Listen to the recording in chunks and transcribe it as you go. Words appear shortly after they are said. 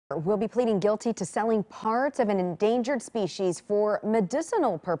Will be pleading guilty to selling parts of an endangered species for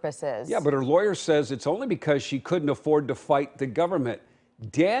medicinal purposes. Yeah, but her lawyer says it's only because she couldn't afford to fight the government.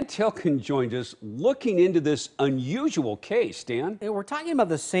 Dan Tilkin joined us looking into this unusual case. Dan? We're talking about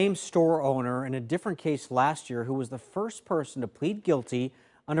the same store owner in a different case last year who was the first person to plead guilty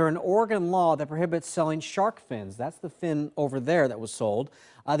under an Oregon law that prohibits selling shark fins. That's the fin over there that was sold.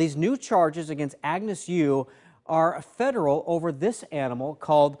 These new charges against Agnes Yu are federal over this animal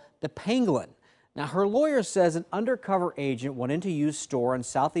called the pangolin. Now, her lawyer says an undercover agent went into Yu's store on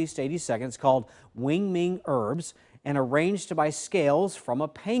Southeast 82nd. It's called Wing Ming Herbs and arranged to buy scales from a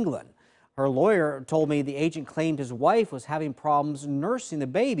pangolin. Her lawyer told me the agent claimed his wife was having problems nursing the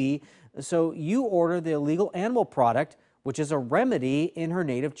baby, so Yu ordered the illegal animal product, which is a remedy in her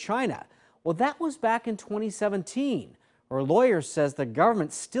native China. Well, that was back in 2017. Her lawyer says the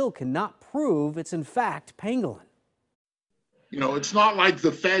government still cannot prove it's in fact pangolin. You know, it's not like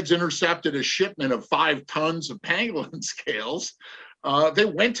the feds intercepted a shipment of 5 tons of pangolin scales. They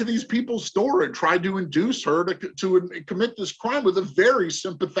went to these people's store and tried to induce her to commit this crime with a very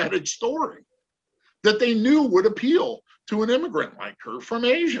sympathetic story that they knew would appeal to an immigrant like her from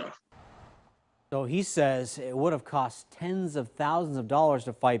Asia. So he says it would have cost tens of thousands of dollars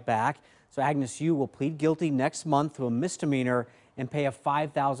to fight back. So Agnes Yu will plead guilty next month to a misdemeanor and pay a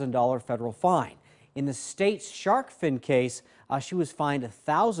 $5,000 federal fine. In the state's shark fin case, she was fined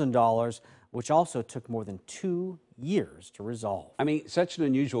 $1,000, which also took more than 2 years to resolve. I mean, such an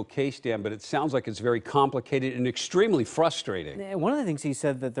unusual case, Dan, but it sounds like it's very complicated and extremely frustrating. One of the things he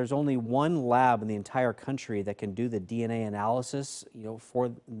said that there's only one lab in the entire country that can do the DNA analysis,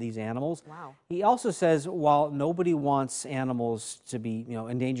 for these animals. Wow. He also says while nobody wants animals to be,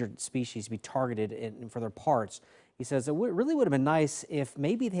 endangered species to be targeted for their parts, he says it really would have been nice if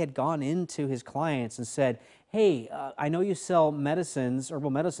maybe they had gone into his clients and said, hey, I know you sell medicines, herbal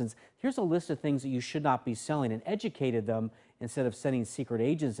medicines. Here's a list of things that you should not be selling, and educated them instead of sending secret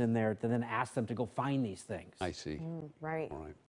agents in there to then ask them to go find these things. I see. Right. All right.